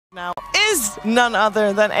Now is none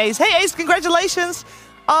other than Ace. Hey Ace, congratulations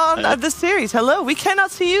on this series. Hello, we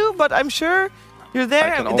cannot see you, but I'm sure you're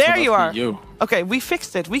there. There you are. Okay, we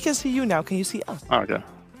fixed it. We can see you now. Can you see us? Okay.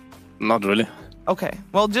 Not really. Okay,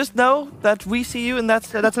 well just know that we see you and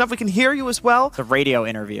that's enough. We can hear you as well. It's a radio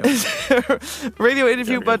interview. Radio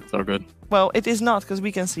interview, Okay, but so good. well, it is not because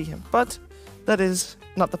we can see him. But that is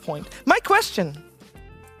not the point. My question.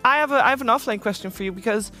 I have an offlane question for you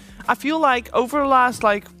because I feel like over the last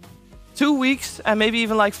 2 weeks and maybe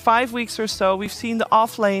even 5 weeks or so, we've seen the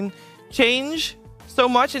offlane change so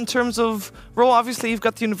much in terms of role. Obviously, you've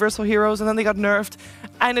got the universal heroes and then they got nerfed.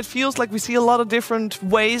 And it feels like we see a lot of different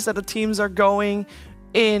ways that the teams are going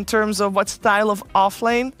in terms of what style of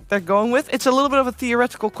offlane they're going with. It's a little bit of a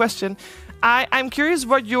theoretical question. I'm curious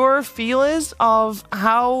what your feel is of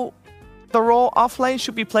how the role offlane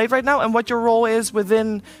should be played right now and what your role is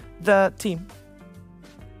within the team.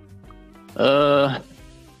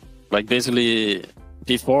 Basically,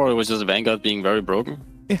 before it was just Vanguard being very broken.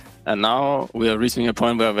 Yeah. And now we are reaching a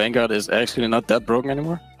point where Vanguard is actually not that broken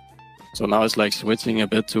anymore. So now it's switching a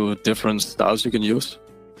bit to different styles you can use.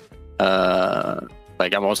 I'm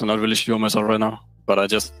also not really sure myself right now, but I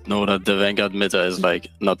just know that the Vanguard meta is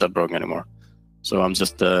not that broken anymore. So I'm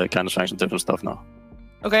just kind of trying some different stuff now.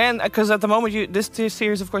 Okay, and because at the moment, this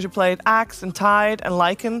series, of course, you played Axe and Tide and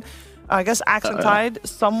Lycan. I guess Axe and Tide,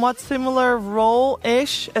 somewhat similar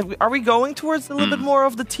role-ish. Are we going towards a little bit more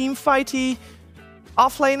of the team fighty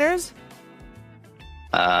offlaners?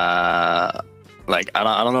 I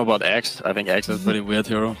don't know about Axe. I think Axe is a pretty weird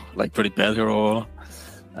hero, pretty bad hero.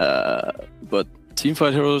 But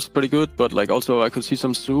teamfight hero is pretty good. But also I could see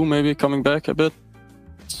some Su maybe coming back a bit.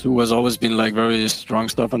 Su has always been very strong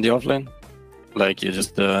stuff on the offlane. You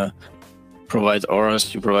just provide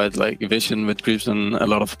auras, you provide vision with creeps and a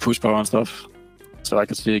lot of push power and stuff. So I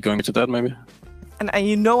could see it going into that maybe. And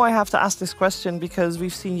you know I have to ask this question because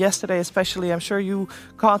we've seen yesterday especially, I'm sure you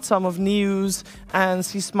caught some of News and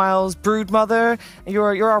C Smile's Broodmother.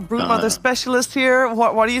 You're our Broodmother specialist here.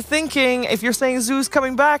 What are you thinking? If you're saying Zoo's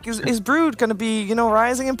coming back, is Brood going to be,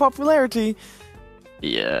 rising in popularity?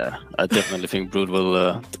 Yeah, I definitely think Brood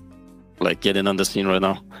will get in on the scene right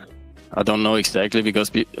now. I don't know exactly because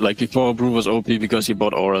before Brood was OP because he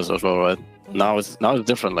bought auras as well, right? Now it's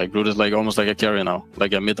different. Brood is almost like a carry now,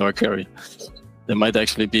 like a mid-or carry. It might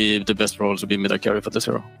actually be the best role to be mid-or carry for this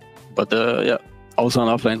hero. But yeah, also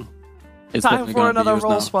on offlane. It's time for another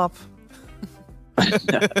role swap. No,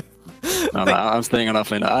 I'm staying on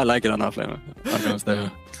offlane. I like it on offlane. I'm gonna stay.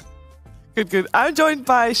 Good. I'm joined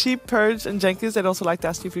by Sheep, Purge, and Jenkins. I'd also like to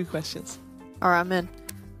ask you a few questions. All right, I'm in.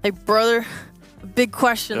 Hey, brother. Big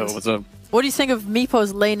questions. Yo, what's up? What do you think of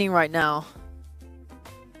Meepo's laning right now?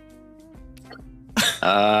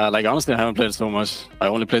 Honestly, I haven't played so much. I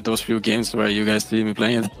only played those few games where you guys see me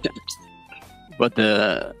playing it. But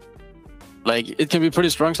it can be pretty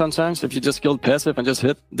strong sometimes if you just skill passive and just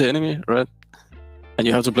hit the enemy, right? And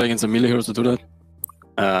you have to play against a melee hero to do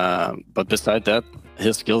that. But beside that,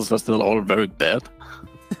 his skills are still all very bad.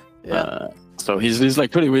 Yeah. So he's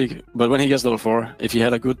pretty weak. But when he gets level 4, if he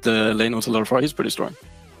had a good lane until level 4, he's pretty strong. Do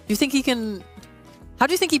you think he can... How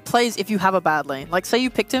do you think he plays if you have a bad lane? Say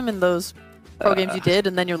you picked him in those pro games you did,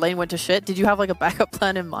 and then your lane went to shit. Did you have a backup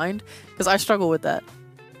plan in mind? Because I struggle with that.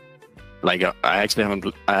 I actually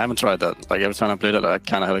haven't tried that. Every time I played it, I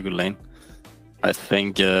kind of had a good lane. I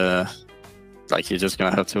think you're just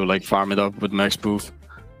gonna have to farm it up with max boost.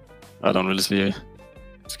 I don't really see it.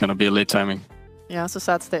 It's gonna be a late timing. Yeah, it's a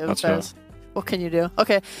sad state of That's affairs. What can you do?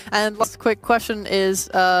 Okay, and last quick question is,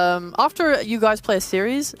 after you guys play a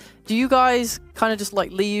series, do you guys kind of just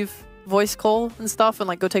leave voice call and stuff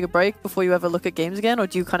and go take a break before you ever look at games again, or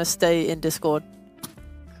do you kind of stay in Discord?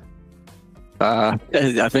 I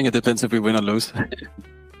think it depends if we win or lose.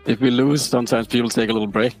 If we lose, sometimes people take a little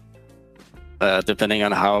break, depending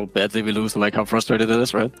on how badly we lose, how frustrated it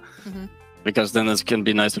is, right? Mm-hmm. Because then it can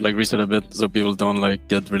be nice to reset a bit so people don't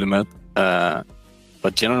get really mad.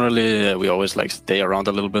 But generally, we always stay around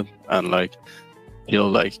a little bit and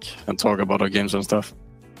heal and talk about our games and stuff.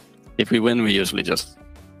 If we win, we usually just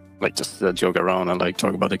joke around and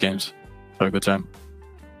talk about the games. Have a good time.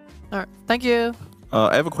 All right, thank you.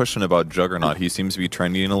 I have a question about Juggernaut. He seems to be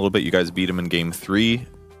trending a little bit. You guys beat him in game 3.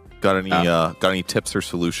 Got any tips or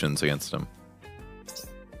solutions against him?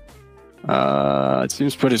 It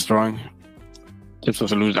seems pretty strong. Tips or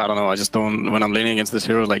solutions? I don't know. I just don't. When I'm laning against this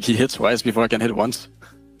hero, he hits twice before I can hit once.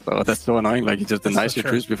 So that's so annoying. He just denies your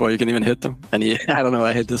creeps before you can even hit them. And I don't know.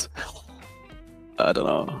 I hate this. I don't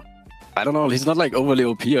know. He's not overly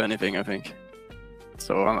OP or anything, I think.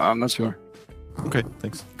 So I'm not sure. Okay,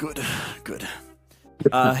 thanks. Good.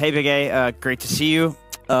 Hey, Big A. Great to see you.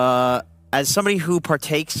 As somebody who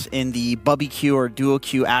partakes in the Bubby Q or Duo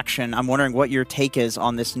Q action, I'm wondering what your take is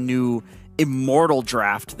on this new Immortal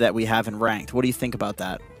draft that we have in Ranked. What do you think about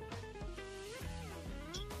that?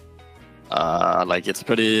 Like, it's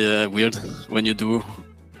pretty weird when you do,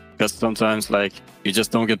 because sometimes, like, you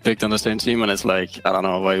just don't get picked on the same team, and it's like, I don't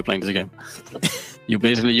know why you're playing this game. You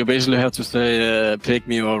basically have to say, pick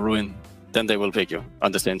me or ruin. Then they will pick you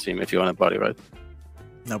on the same team if you're on a body, right?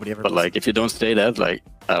 Nobody ever. But like, if you don't stay that, like,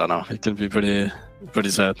 I don't know, it can be pretty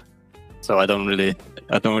sad. So I don't really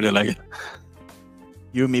like it.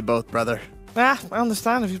 You and me both, brother. I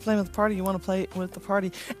understand. If you're playing with the party, you want to play with the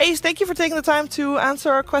party. Ace, thank you for taking the time to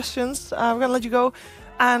answer our questions. We're going to let you go.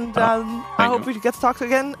 And I hope we get to talk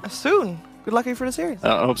again soon. Good luck for the series.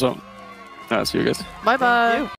 I hope so. See you guys. Bye-bye.